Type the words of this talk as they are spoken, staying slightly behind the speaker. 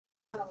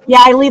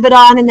Yeah, I leave it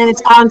on, and then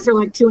it's on for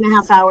like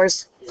 2.5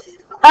 hours.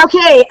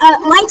 Okay,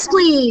 lights,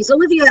 please.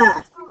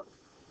 Olivia.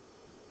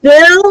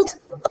 Build,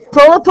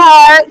 pull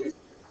apart,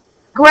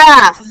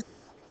 graph.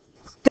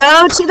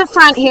 Go to the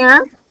front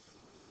here.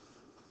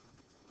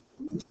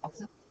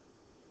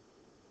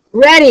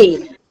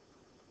 Ready.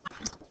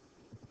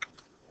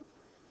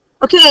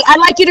 Okay, I'd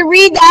like you to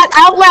read that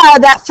out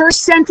loud, that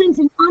first sentence,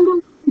 and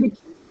underline it.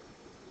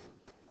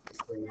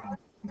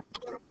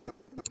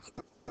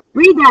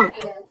 Read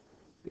that.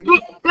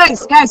 Hey,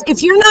 guys,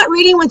 if you're not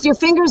reading with your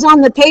fingers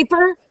on the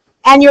paper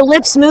and your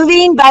lips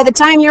moving, by the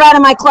time you're out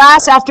of my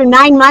class, after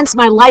 9 months,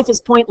 my life is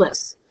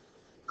pointless.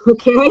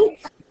 Okay?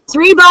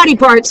 3 body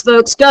parts,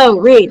 folks. Go,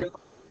 read.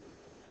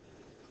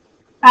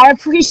 I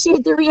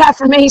appreciate the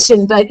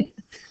reaffirmation, but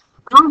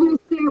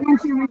obviously I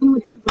want you reading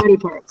with the body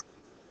parts.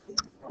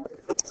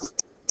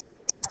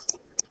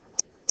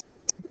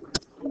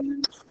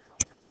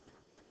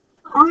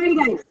 All right,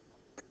 guys.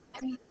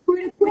 For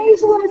an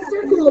equation on a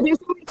circle, there's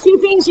only 2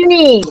 things you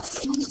need.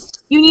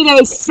 You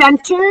need a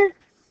center,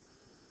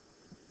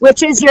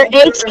 which is your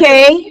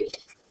HK,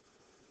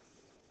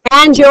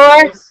 and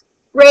your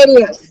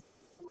radius.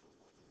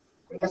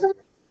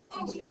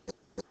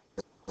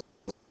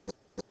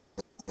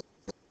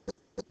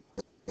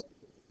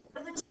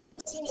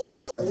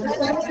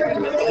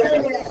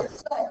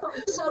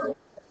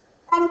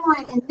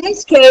 In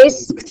this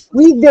case,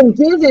 we've been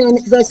given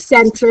the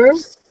center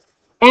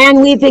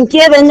and we've been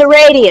given the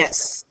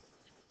radius.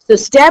 So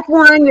step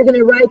 1, you're going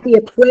to write the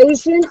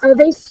equation of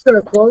a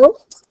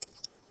circle.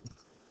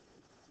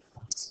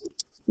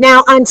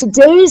 Now on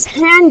today's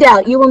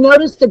handout, you will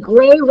notice the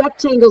gray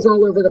rectangles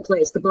all over the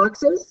place, the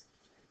boxes.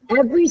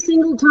 Every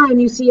single time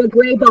you see a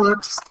gray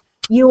box,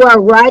 you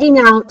are writing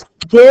out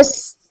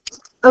this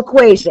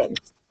equation.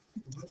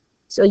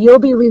 So you'll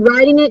be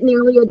rewriting it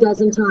nearly a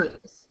dozen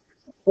times.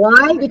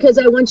 Why? Because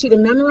I want you to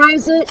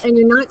memorize it, and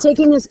you're not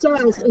taking this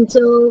test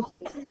until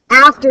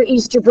after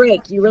Easter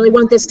break. You really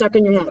want this stuck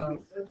in your head.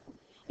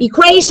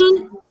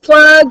 Equation,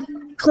 plug,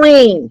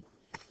 clean.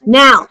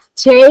 Now,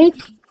 take,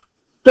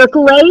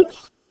 circulate.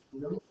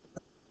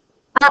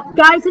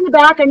 Guys in the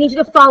back, I need you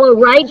to follow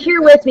right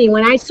here with me.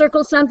 When I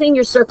circle something,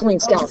 you're circling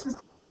stuff.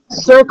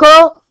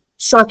 Circle,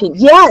 shocking.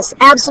 Yes,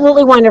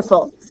 absolutely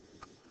wonderful.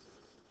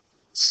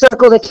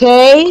 Circle the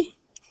K,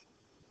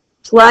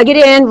 plug it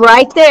in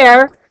right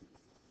there.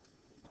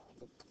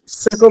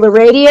 Circle the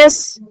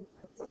radius,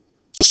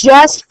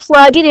 just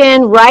plug it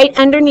in right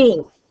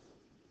underneath.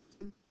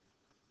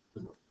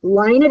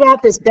 Line it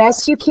up as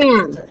best you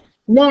can.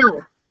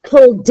 Now,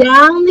 pull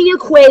down the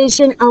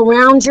equation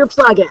around your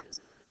plug-in.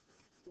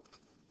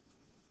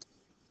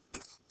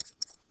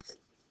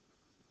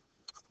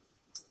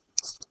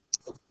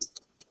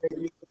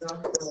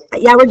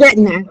 Yeah, we're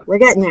getting there. We're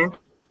getting there.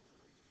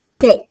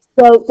 Okay,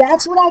 so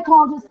that's what I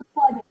call this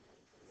plug-in.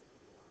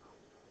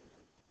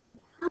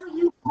 How do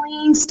you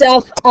clean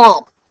stuff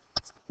up?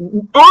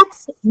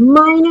 X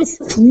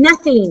minus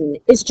nothing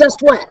is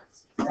just what?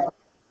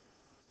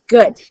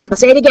 Good. I'll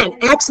say it again.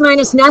 X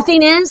minus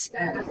nothing is?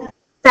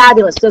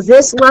 Fabulous. So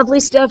this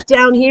lovely stuff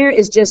down here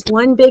is just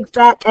one big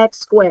fat X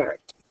squared.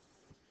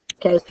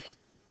 Okay.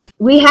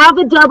 We have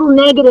a double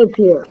negative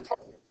here.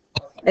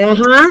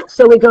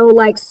 So we go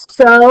like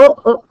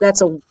so. Oh,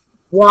 that's a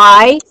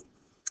Y.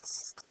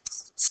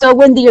 So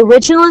when the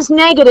original is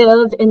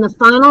negative, in the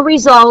final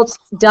result,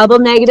 double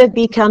negative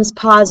becomes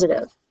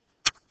positive.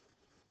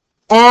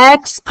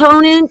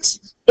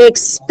 Exponent,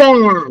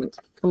 expand.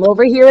 Come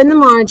over here in the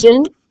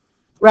margin.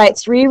 Write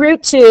 3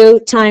 root 2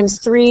 times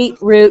 3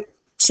 root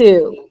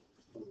 2.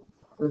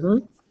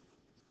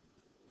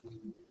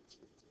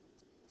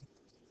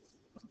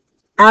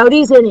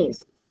 Outies,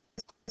 innies.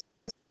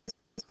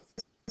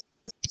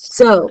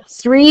 So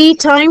 3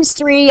 times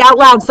 3, out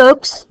loud,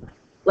 folks.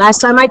 Last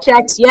time I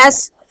checked,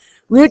 yes.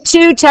 Root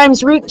 2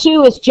 times root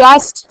 2 is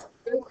just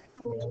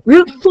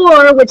root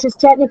 4, which is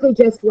technically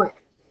just what?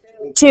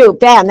 2.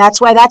 Bam, that's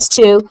why that's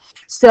 2.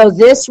 So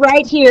this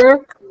right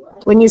here,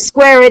 when you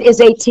square it, is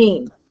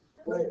 18.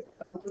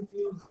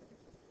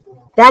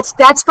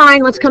 That's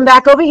fine. Let's come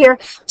back over here.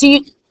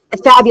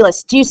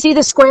 Fabulous. Do you see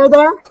the square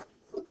there?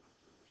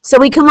 So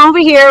we come over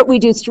here, we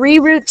do 3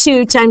 root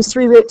 2 times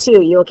 3 root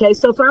 2. You okay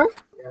so far?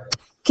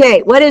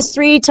 Okay, what is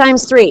 3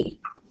 times 3?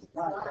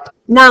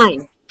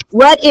 9.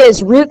 What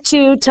is root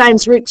 2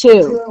 times root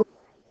 2?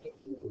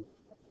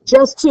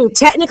 Just 2.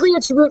 Technically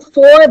it's root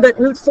 4, but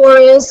root 4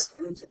 is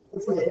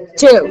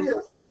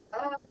 2.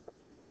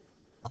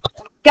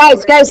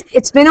 Guys,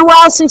 it's been a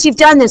while since you've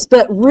done this,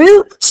 but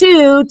root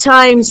 2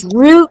 times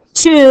root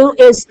 2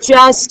 is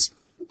just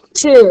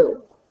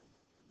 2.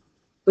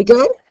 We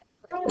good?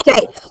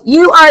 Okay,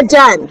 you are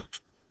done.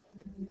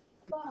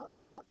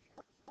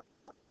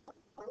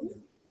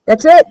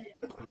 That's it.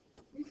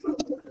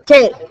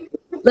 Okay,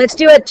 let's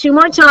do it 2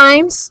 more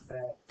times.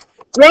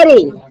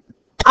 Ready?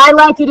 I'd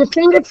like you to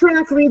finger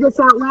track, read this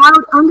out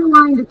loud,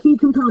 underline the key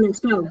components.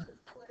 Go.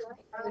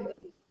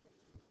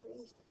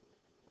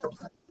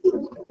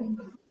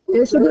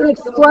 There should be an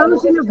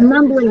explosion of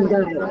mumbling,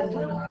 guys.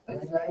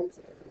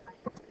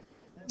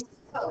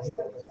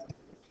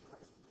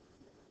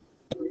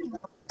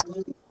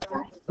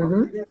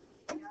 Mm-hmm.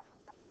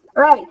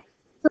 All right.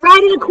 To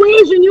write an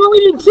equation, you only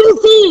need two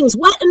things.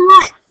 What and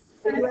what?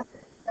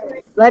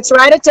 Let's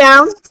write it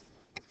down.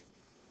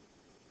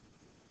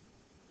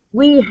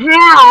 We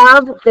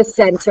have the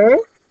center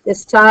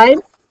this time.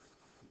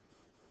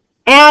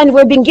 And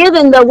we've been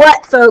given the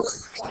what,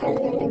 folks?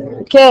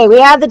 Okay,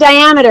 we have the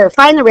diameter.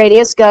 Find the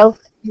radius. Go.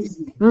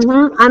 I'm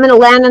going to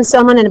land on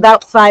someone in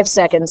about 5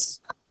 seconds.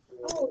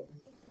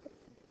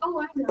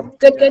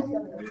 Good, good.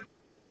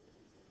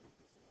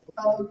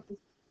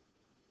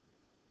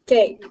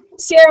 Okay,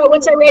 Sarah,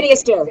 what's our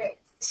radius do?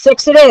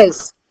 6 it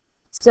is.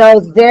 So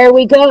there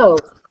we go.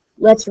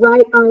 Let's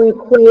write our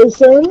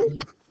equation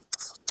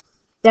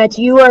that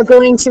you are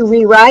going to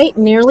rewrite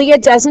nearly a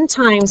dozen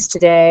times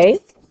today.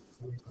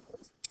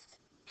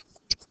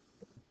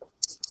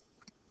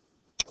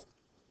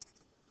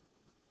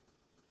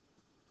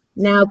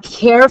 Now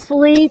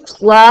carefully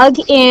plug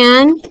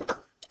in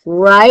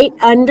right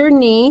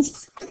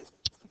underneath.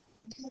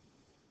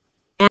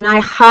 And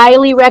I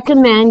highly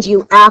recommend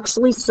you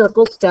actually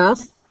circle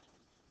stuff.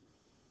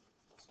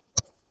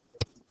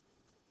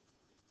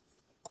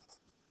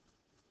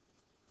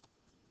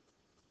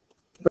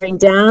 Bring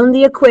down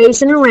the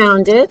equation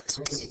around it.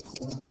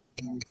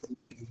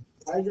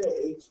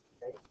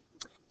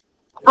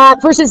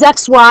 Versus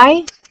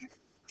xy.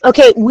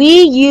 Okay,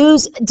 we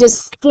use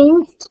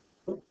distinct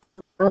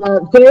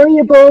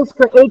variables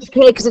for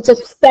HK because it's a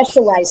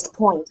specialized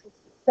point.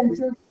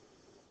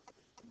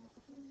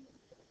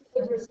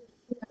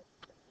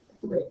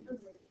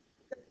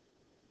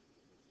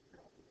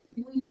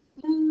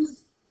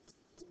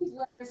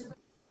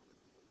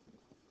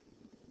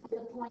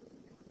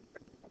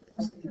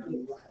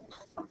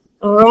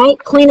 All right,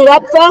 clean it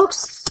up,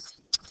 folks.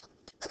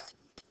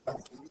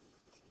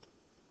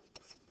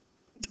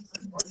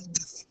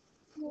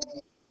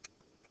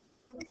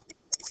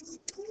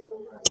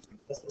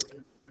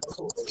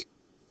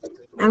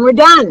 And we're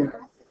done.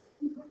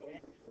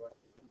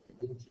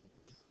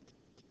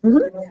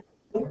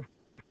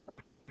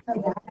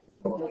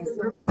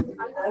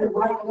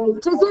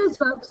 Just is,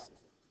 folks.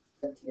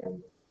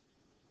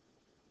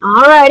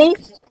 All righty.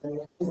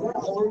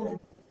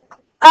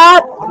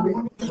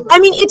 I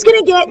mean, it's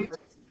gonna get.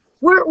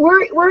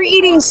 We're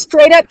eating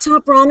straight up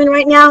top ramen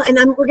right now,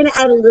 and we're gonna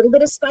add a little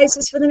bit of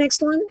spices for the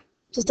next one,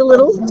 just a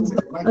little.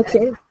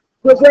 Okay.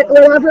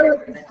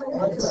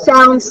 Whatever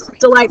sounds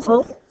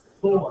delightful.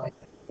 I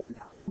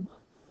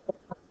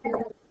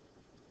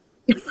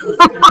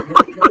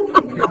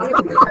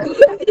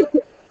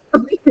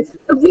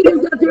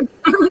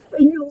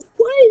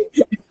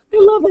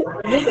love it.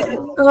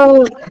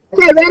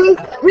 Okay, ready?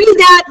 Read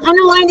that.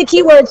 Underline the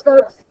keywords,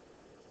 folks.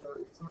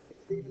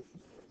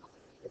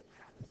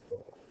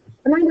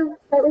 Amanda,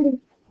 start reading.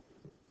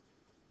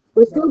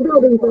 We're still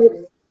building, folks.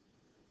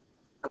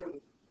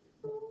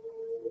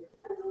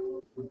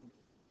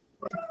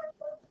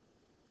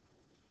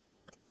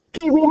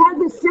 Okay, we have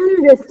the center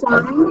this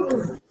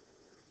time.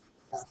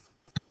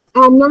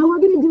 And now we're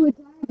going to do a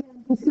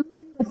diagram for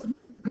something that's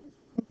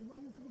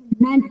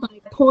meant by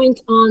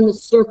point on the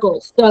circle.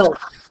 So,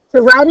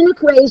 to write an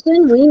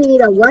equation, we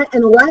need a what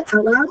and a what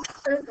out loud?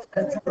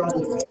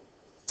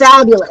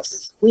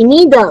 Fabulous. We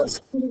need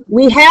those.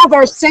 We have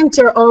our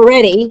center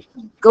already.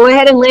 Go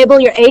ahead and label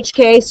your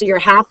HK so you're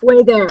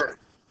halfway there.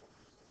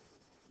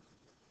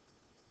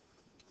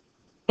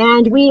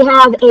 And we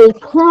have a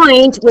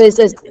point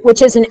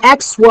which is an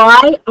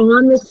XY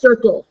on the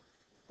circle.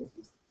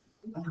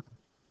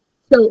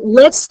 So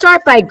let's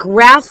start by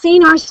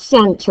graphing our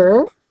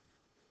center.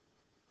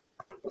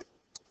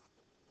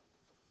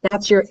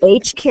 That's your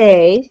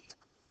HK.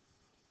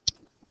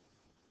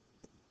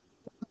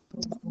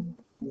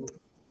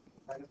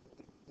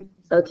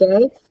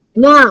 Okay.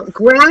 Now,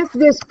 graph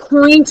this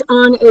point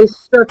on a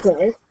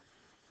circle.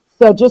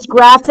 So just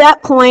graph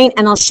that point,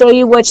 and I'll show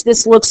you what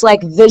this looks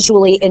like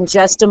visually in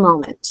just a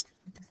moment.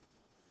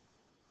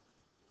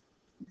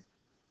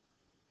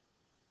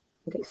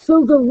 Okay,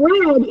 so the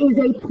red is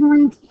a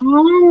point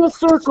on the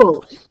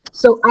circle.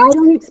 So I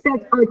don't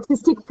expect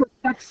artistic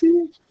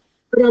perfection,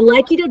 but I'd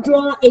like you to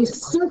draw a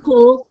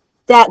circle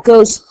that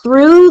goes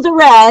through the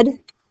red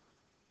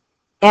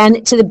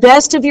and to the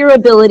best of your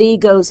ability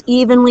goes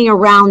evenly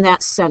around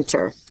that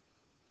center.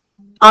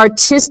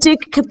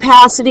 Artistic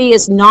capacity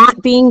is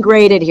not being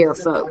graded here,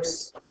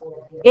 folks.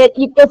 If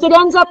it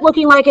ends up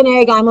looking like an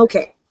egg, I'm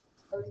okay.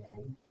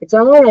 It's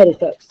all right,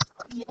 folks.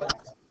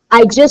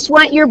 I just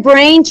want your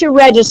brain to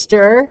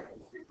register,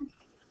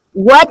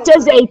 what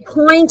does a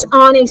point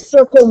on a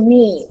circle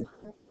mean?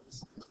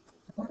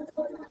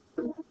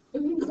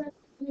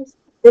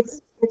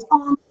 It's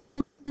on.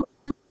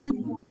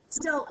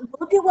 So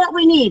look at what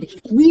we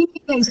need. We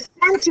need a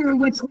center,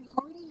 which we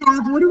already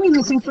have. What are we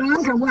missing,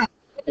 friends, or what?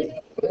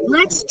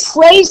 Let's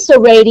trace a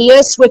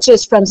radius, which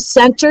is from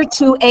center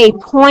to a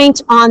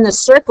point on the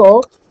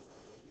circle.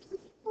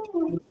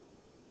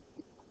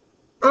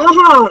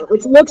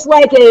 Which looks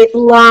like a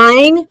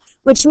line,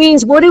 which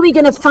means what are we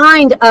going to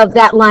find of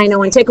that line,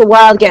 Owen? Take a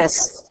wild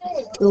guess.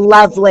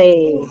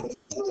 Lovely.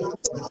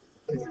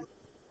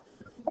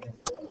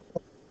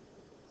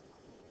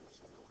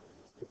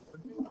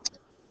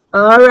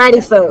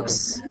 Alrighty,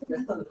 folks.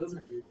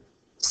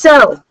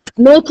 So,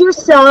 make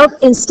yourself,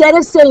 instead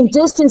of saying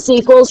distance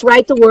equals,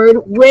 write the word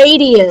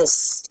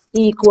radius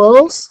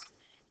equals.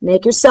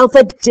 Make yourself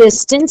a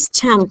distance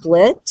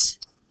template,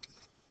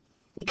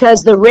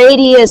 because the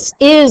radius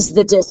is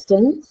the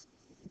distance.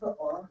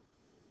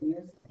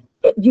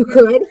 You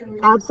could,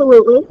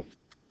 absolutely.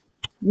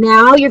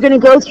 Now you're going to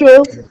go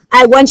through,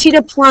 I want you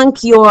to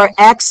plunk your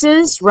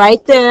X's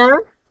right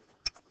there,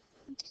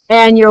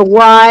 and your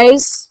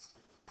Y's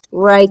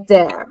right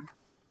there.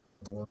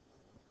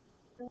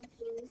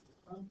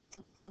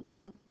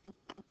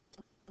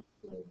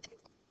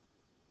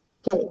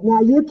 Okay,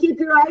 now you keep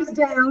your eyes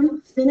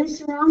down, finish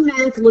your own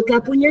math, look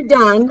up when you're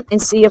done,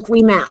 and see if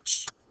we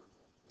match.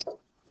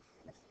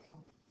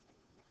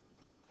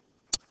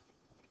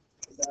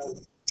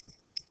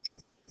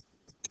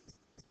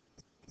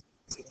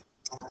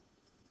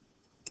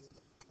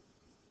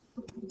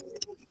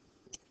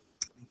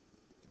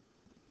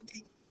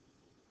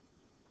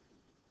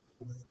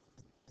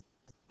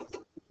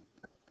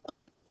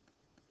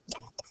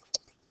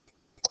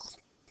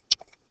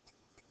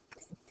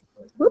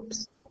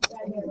 Whoops.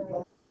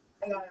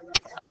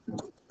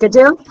 Good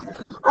deal?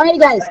 All right,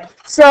 guys.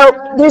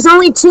 So there's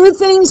only two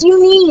things you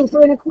need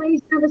for an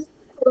equation of a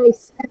circle: a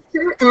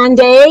center and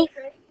a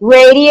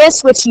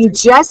radius, which you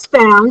just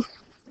found.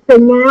 So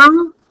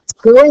now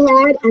go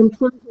ahead and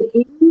plug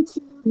it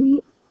into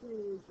the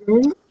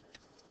equation.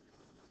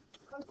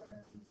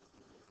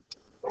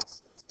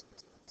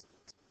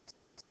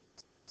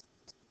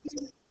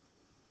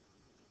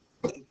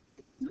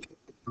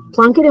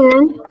 Plunk it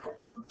in.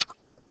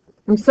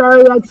 I'm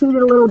sorry I cheated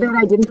a little bit.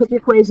 I didn't put the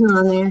equation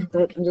on there,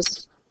 but I'm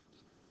just...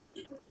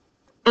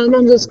 And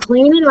then just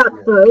clean it up,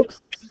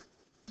 folks.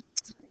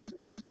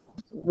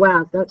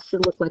 Wow, that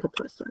should look like a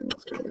plus sign.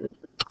 Let's try that.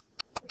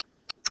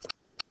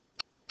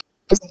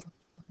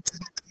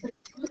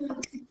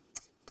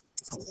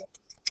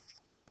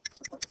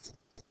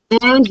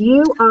 And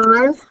you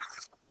are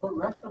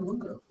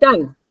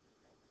done.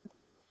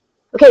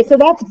 Okay, so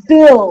that's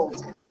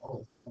build.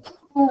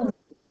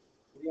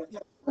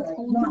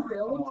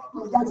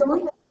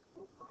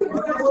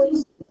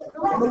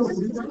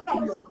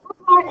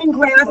 And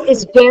graph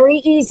is very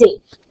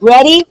easy.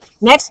 Ready?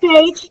 Next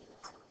page.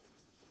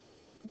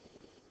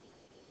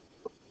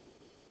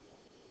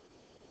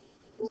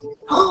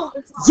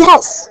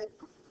 Yes.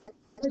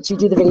 Did you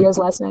do the videos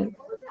last night?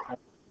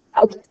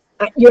 Okay.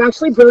 You're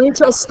actually brilliant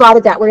to have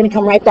spotted that. We're going to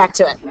come right back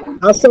to it.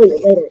 I'll show you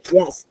later.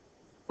 Yes.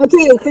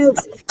 Okay,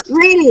 folks.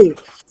 Ready?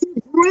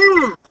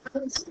 Graph.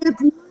 Step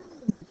 1.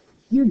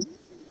 You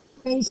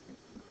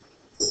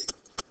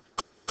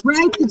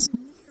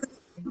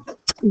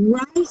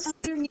right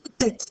underneath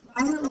the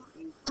title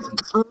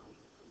line,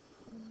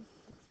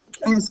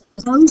 as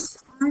close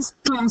as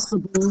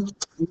possible,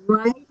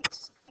 right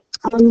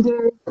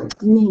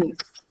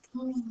underneath.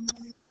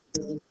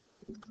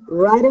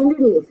 Right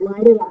underneath,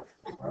 light it up.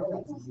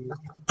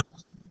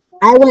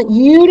 I want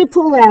you to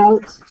pull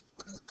out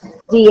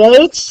the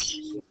H,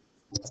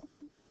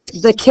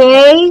 the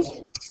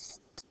K,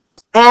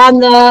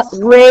 and the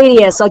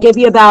radius. I'll give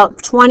you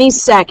about 20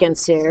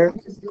 seconds here.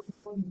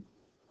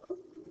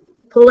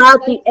 Pull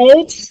out the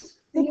H,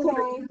 the K,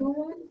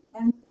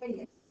 and the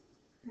radius.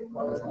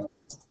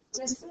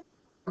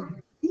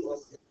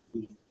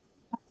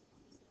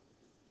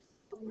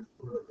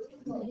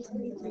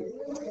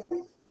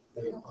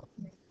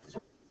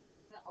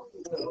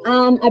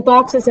 A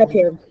box is up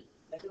here.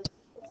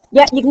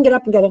 Yeah, you can get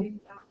up and get it.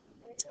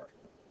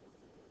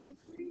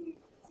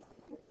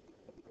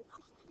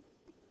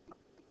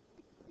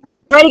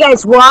 Alrighty,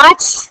 guys,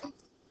 watch.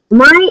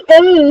 My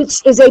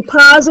H is a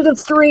positive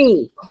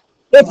 3.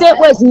 If it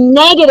was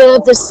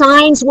negative, the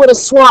signs would have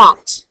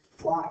swapped.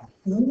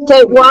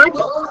 Okay, watch.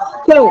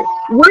 Okay,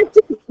 what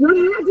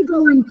had to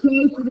go in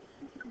K for the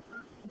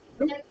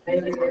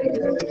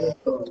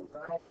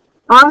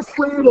R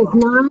squared is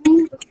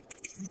 9,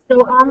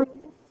 so R.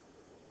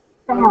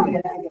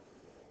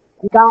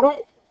 You got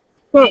it?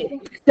 Okay,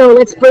 so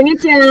let's bring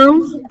it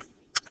down.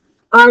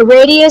 Our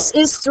radius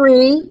is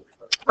 3.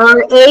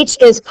 Our H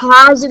is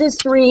positive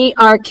 3.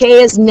 Our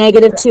K is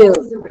negative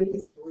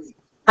 2.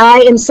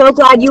 I am so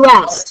glad you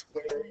asked.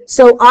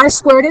 So R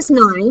squared is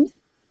 9.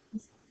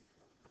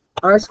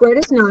 R squared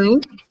is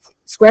 9.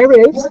 Square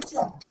root.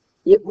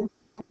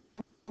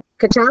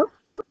 Ka-chow?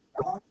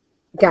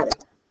 Got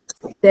it.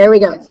 There we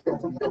go.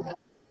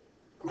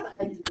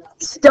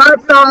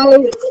 Start by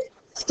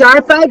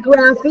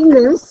graphing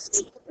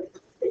this.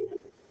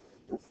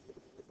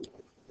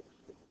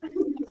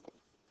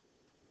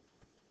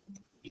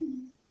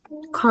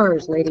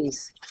 Cars,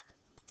 ladies.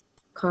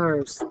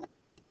 Cars.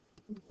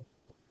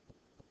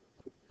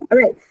 All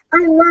right.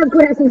 I love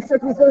graphing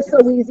circles. They're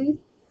so easy.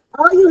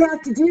 All you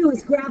have to do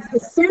is graph the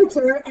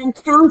center and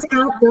count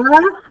out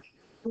the...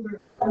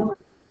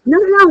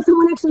 No,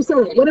 someone actually said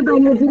it. What if I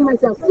need to do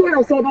myself?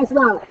 Sarah said that's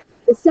loud.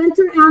 The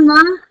center and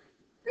the...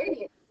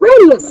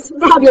 Radius.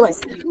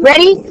 Fabulous.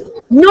 Ready?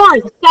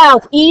 North,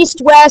 south,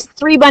 east, west,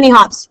 3 bunny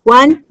hops.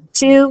 1,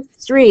 2,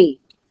 3.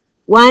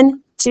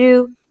 1,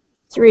 2,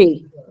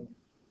 3.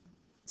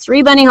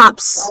 3 bunny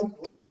hops.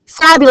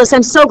 Fabulous.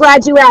 I'm so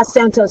glad you asked,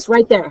 Santos,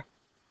 right there.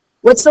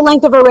 What's the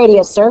length of a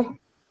radius, sir?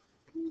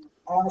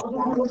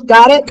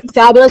 Got it?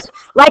 Fabulous.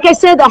 Like I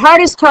said, the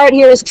hardest part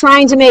here is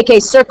trying to make a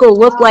circle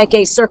look like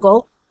a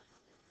circle.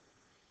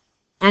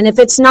 And if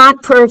it's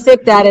not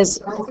perfect, that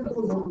is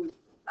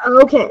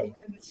okay.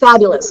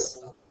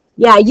 Fabulous.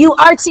 Yeah, you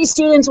artsy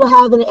students will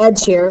have an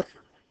edge here.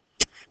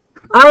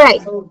 All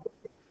right.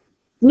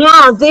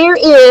 Now, there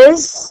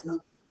is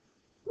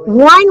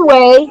one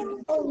way.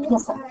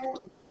 Yes, sir.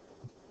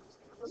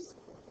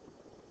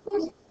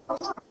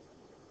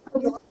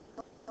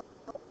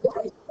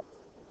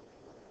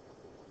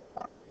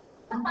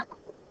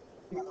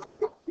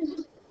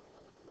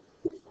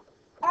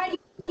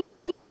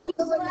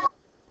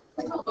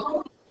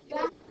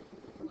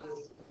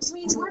 Which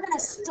means we're going to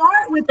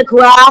start with the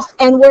graph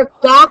and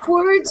work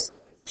backwards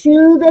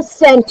to the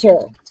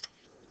center.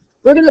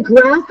 We're going to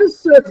graph a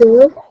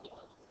circle.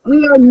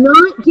 We are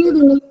not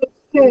giving it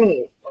a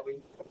K.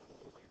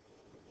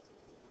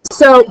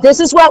 So this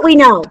is what we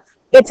know.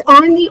 It's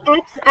on the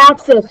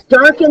x-axis.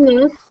 Darken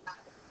this.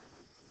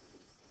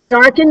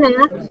 Darken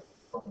that.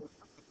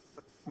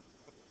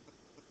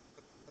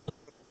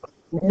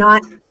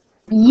 Not.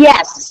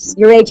 Yes,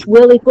 your h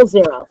will equal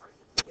 0.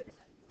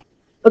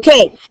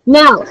 Okay,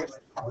 now,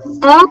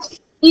 x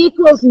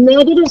equals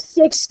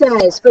 -6,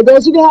 guys. For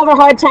those of you who have a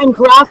hard time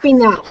graphing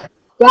that,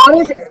 that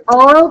is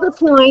all the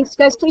points.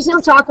 Guys, please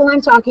don't talk while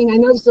I'm talking. I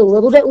know this is a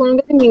little bit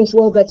longer than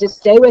usual, but just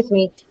stay with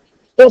me.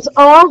 It's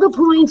all the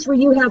points where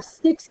you have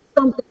 6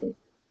 something.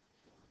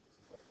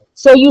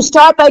 So you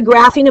start by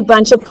graphing a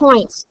bunch of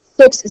points.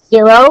 6,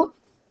 0,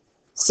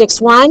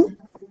 6, 1,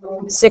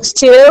 6,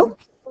 2.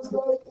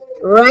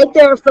 Right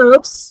there,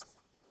 folks.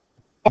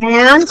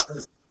 And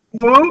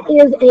that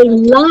is a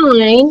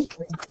line,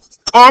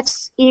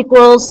 x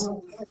equals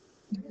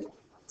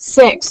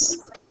 6.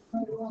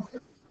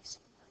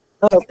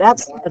 Oh,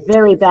 that's a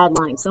very bad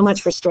line. So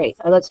much for straight.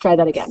 Let's try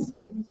that again.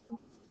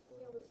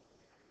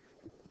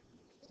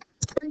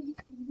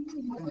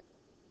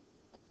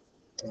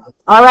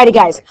 All righty,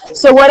 guys.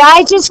 So what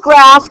I just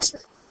graphed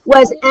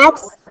was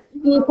x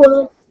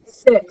equals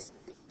 6.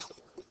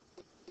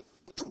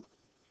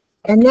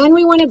 And then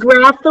we want to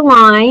graph the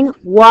line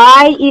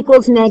y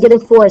equals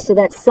 -4. So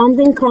that's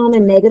something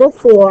common,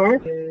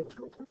 -4.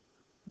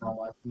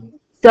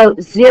 So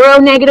 0,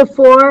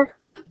 -4,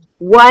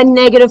 1,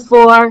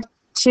 -4,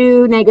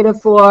 2,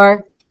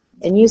 -4.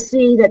 And you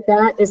see that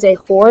that is a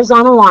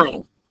horizontal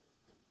line.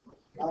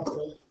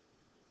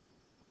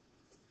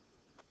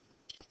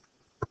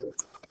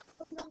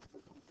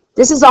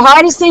 This is the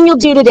hardest thing you'll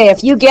do today.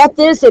 If you get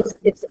this,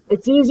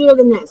 it's easier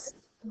than this.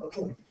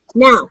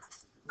 Now,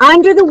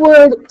 under the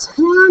word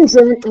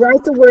tangent,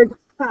 write the word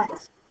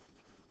cut.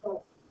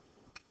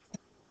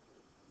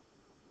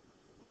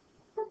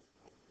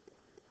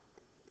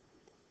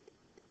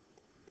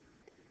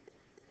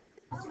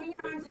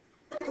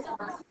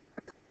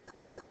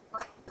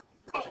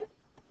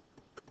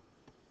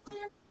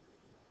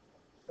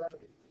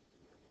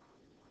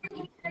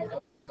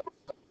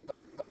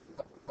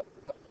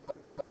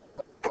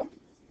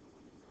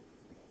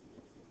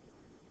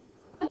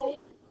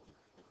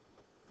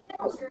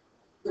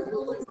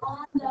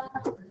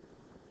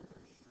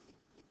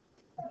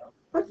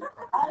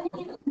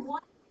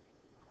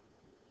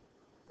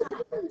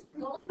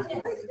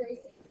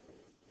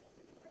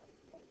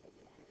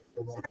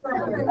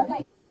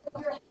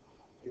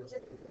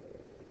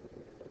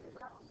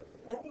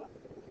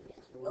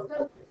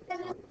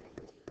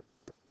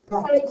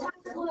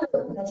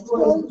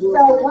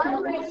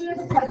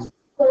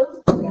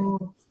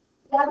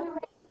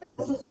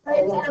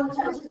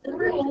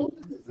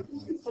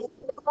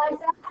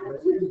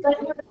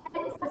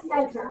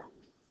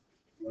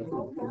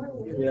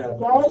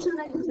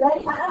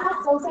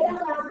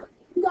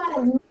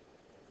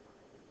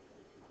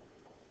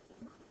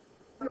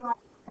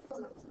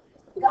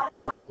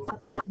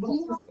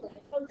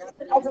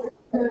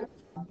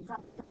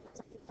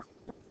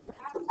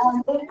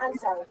 I'm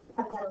sorry.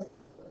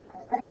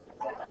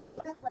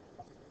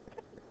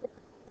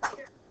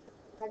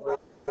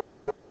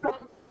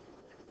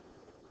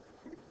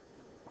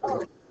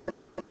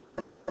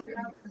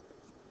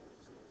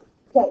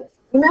 Okay,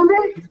 remember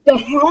the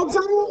heads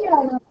on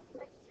the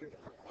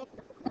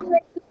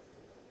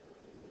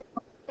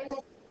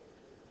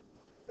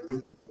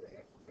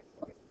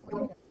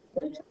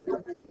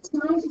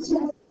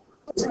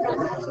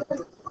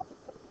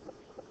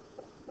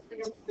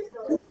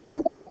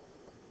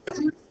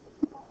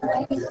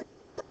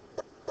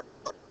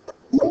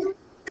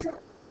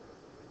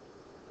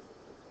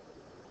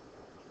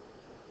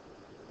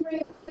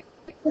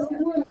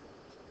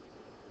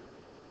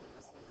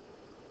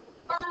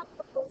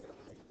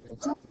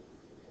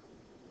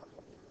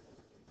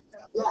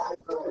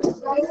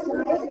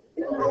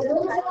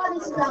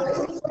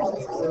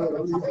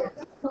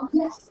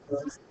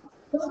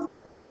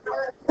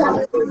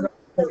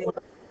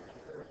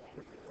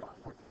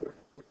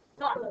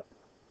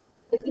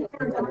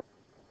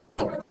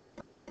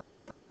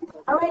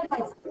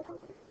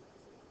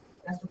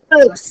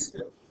Folks,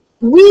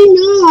 we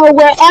know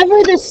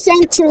wherever the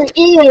center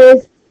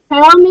is,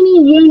 how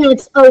many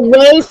units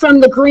away from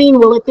the green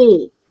will it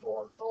be?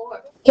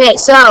 Okay,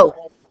 so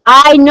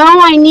I know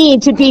I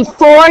need to be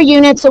 4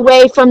 units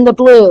away from the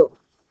blue.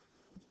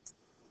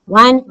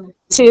 1,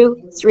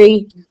 2,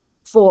 3,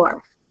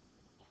 4.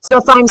 So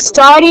if I'm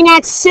starting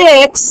at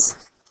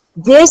 6,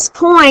 this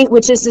point,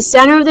 which is the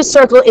center of the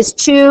circle, is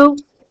 2,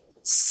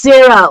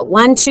 0.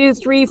 1, 2,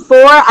 3, 4.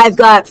 I've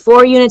got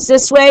 4 units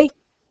this way,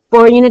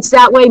 4 units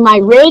that way. My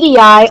radii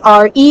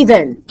are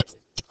even.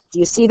 Do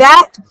you see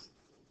that?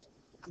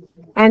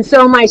 And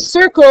so my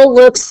circle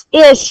looks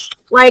ish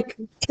like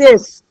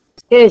this.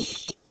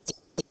 Ish.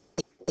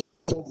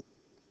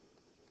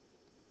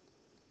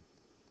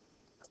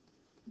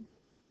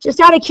 Just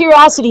out of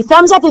curiosity,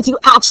 thumbs up if you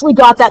actually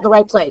got that in the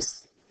right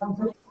place.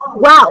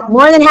 Wow,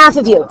 more than half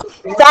of you.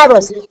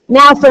 Fabulous.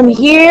 Now from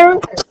here,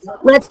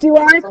 let's do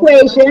our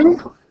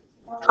equation.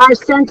 Our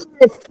center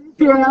is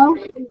 0.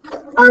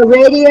 Our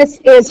radius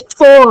is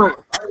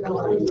 4.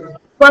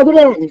 Plug it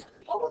in.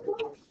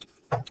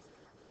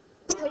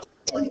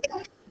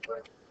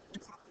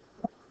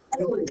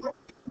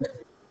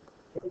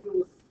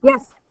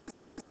 Yes.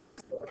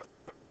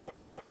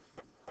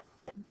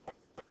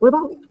 What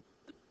about it?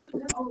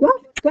 Yeah,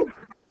 good.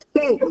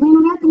 Okay,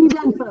 cleaning up and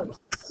you're done, folks.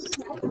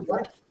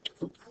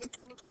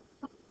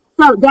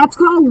 So that's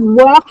called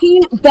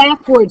walking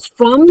backwards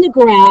from the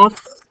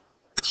graph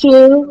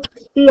to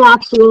the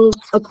actual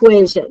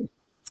equation.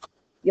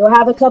 You'll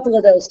have a couple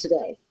of those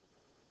today.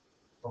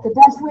 The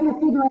best way to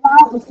figure it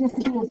out is just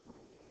to be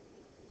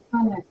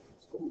on there.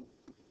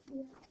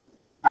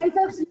 All right,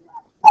 folks,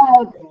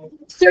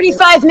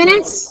 35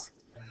 minutes.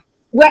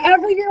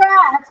 Wherever you're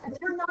at, if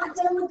you're not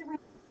done with the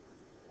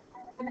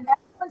and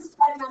everyone's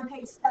starting on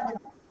page 7.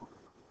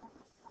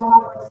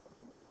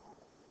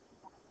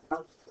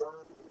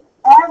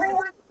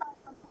 Everyone's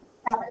starting on page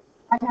 7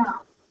 right now.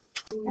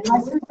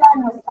 Unless you're done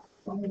with that.